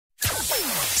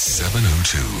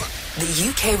702. The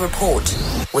UK Report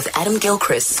with Adam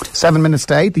Gilchrist. 7 minutes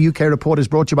to 8. The UK Report is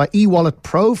brought to you by eWallet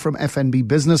Pro from FNB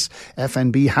Business.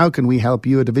 FNB, how can we help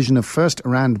you? A division of First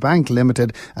Rand Bank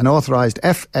Limited, an authorised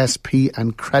FSP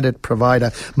and credit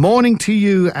provider. Morning to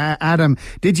you, Adam.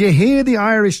 Did you hear the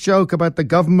Irish joke about the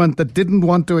government that didn't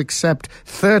want to accept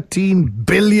 13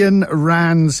 billion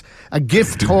rands, a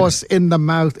gift horse in the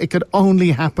mouth? It could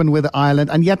only happen with Ireland,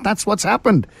 and yet that's what's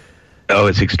happened. Oh,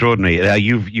 it's extraordinary.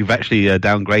 You've actually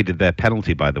downgraded their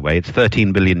penalty, by the way. It's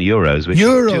 13 billion euros, which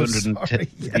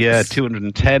is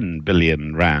 210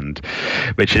 billion rand,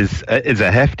 which is a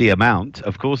hefty amount.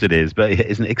 Of course it is, but it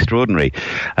isn't extraordinary.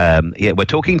 We're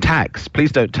talking tax.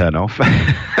 Please don't turn off.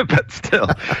 But still,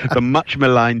 the much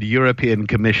maligned European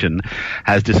Commission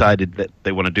has decided that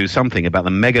they want to do something about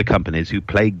the mega companies who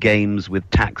play games with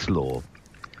tax law.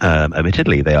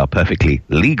 Admittedly, they are perfectly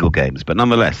legal games, but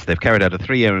nonetheless, they've carried out a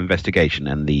 3-year investigation,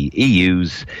 and the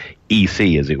EU's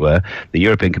EC, as it were, the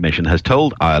European Commission, has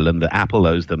told Ireland that Apple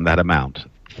owes them that amount,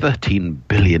 13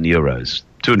 billion euros,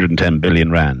 210 billion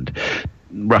rand.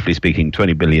 Roughly speaking,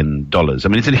 $20 billion. I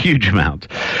mean, it's a huge amount.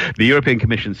 The European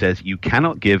Commission says you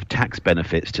cannot give tax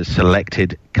benefits to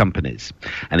selected companies.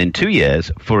 And in 2 years,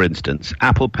 for instance,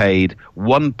 Apple paid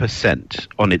 1%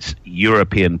 on its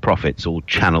European profits, all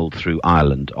channeled through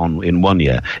Ireland in 1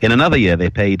 year. In another year, they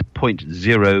paid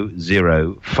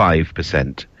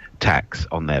 0.005% tax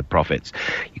on their profits.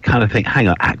 You kind of think, hang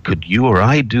on, could you or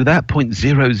I do that?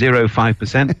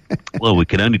 0.005%? Well, we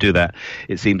can only do that,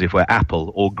 it seems, if we're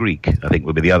Apple or Greek, I think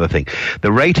would be the other thing.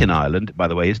 The rate in Ireland, by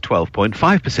the way, is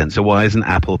 12.5%. So why isn't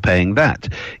Apple paying that?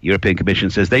 European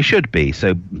Commission says they should be.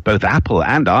 So both Apple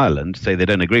and Ireland say they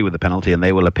don't agree with the penalty and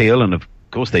they will appeal. And of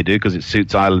course they do, because it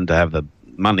suits Ireland to have the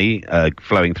money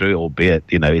flowing through, albeit,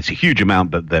 it's a huge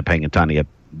amount, but they're paying a tiny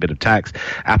bit of tax.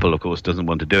 Apple, of course, doesn't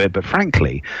want to do it, but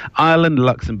frankly, Ireland,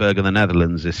 Luxembourg and the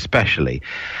Netherlands especially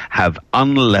have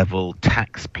unlevel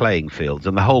tax playing fields,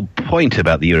 and the whole point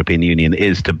about the European Union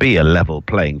is to be a level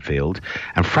playing field,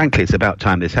 and frankly, it's about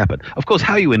time this happened. Of course,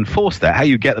 how you enforce that, how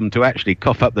you get them to actually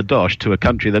cough up the dosh to a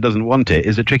country that doesn't want it,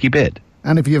 is a tricky bit.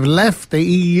 And if you've left the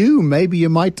EU, maybe you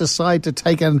might decide to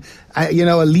take a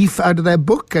leaf out of their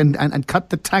book and cut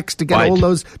the tax to get all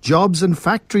those jobs and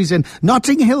factories in.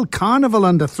 Notting Hill Carnival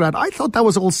under threat. I thought that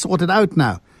was all sorted out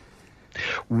now.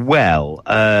 Well,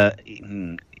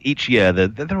 each year,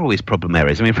 there are always problem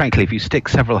areas. I mean, frankly, if you stick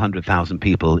several 100,000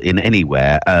 people in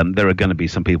anywhere, there are going to be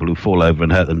some people who fall over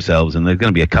and hurt themselves, and there are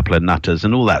going to be a couple of nutters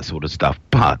and all that sort of stuff.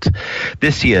 But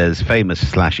this year's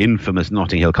famous/infamous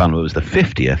Notting Hill Carnival was the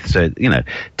 50th, so,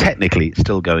 technically it's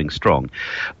still going strong.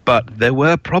 But there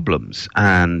were problems,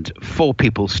 and 4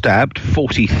 people stabbed,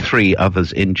 43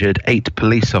 others injured, 8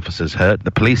 police officers hurt.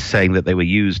 The police saying that they were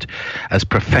used as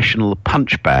professional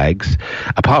punch bags,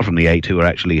 apart from the 8 who were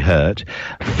actually hurt.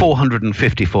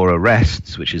 454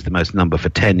 arrests, which is the most number for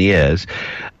 10 years.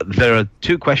 There are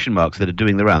 2 question marks that are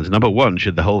doing the rounds. Number 1,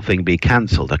 should the whole thing be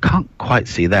cancelled? I can't quite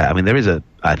see that. I mean, there is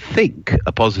I think,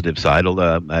 a positive side,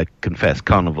 although I confess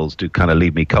carnivals do kind of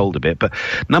leave me cold a bit. But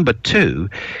number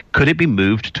 2, could it be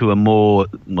moved to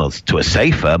to a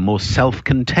safer, more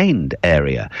self-contained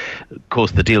area? Of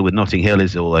course, the deal with Notting Hill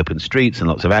is all open streets and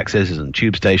lots of accesses and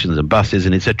tube stations and buses,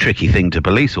 and it's a tricky thing to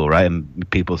police, all right, and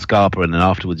people scarper, and then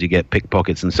afterwards you get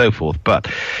pickpockets and so forth. But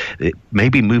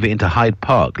maybe move it into Hyde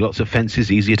Park, lots of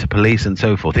fences, easier to police and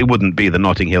so forth. It wouldn't be the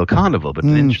Notting Hill Carnival, but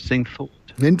an interesting thought.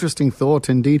 Interesting thought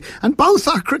indeed. And both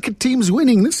our cricket teams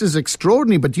winning. This is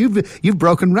extraordinary, but you've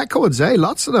broken records,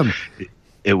 lots of them.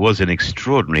 It was an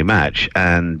extraordinary match,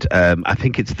 and I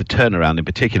think it's the turnaround in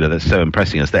particular that's so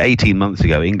impressing us. That 18 months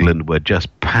ago, England were just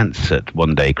pants at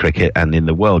one-day cricket, and in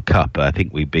the World Cup, I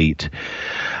think we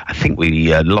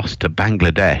lost to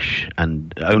Bangladesh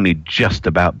and only just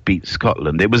about beat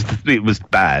Scotland. It was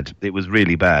bad. It was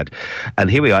really bad. And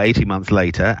here we are 18 months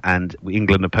later, and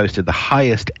England have posted the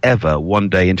highest ever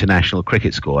one-day international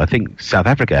cricket score. I think South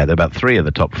Africa had about 3 of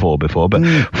the top 4 before, but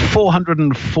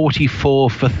 444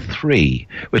 for 3.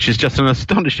 Which is just an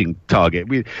astonishing target.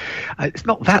 It's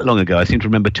not that long ago. I seem to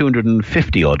remember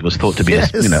 250 odd was thought to be a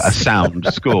sound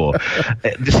score.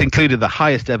 This included the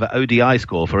highest ever ODI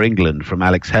score for England from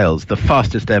Alex Hales, the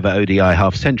fastest ever ODI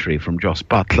half century from Joss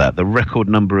Buttler, the record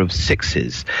number of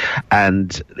 6s.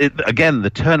 And again,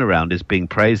 the turnaround is being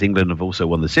praised. England have also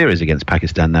won the series against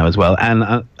Pakistan now as well.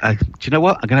 And do you know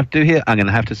what I'm going to have to do here? I'm going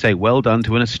to have to say well done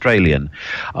to an Australian,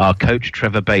 our coach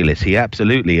Trevor Bayliss. He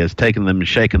absolutely has taken them and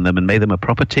shaken them and made them a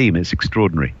proper team. It's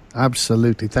extraordinary.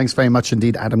 Absolutely. Thanks very much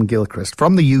indeed, Adam Gilchrist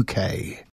from the UK.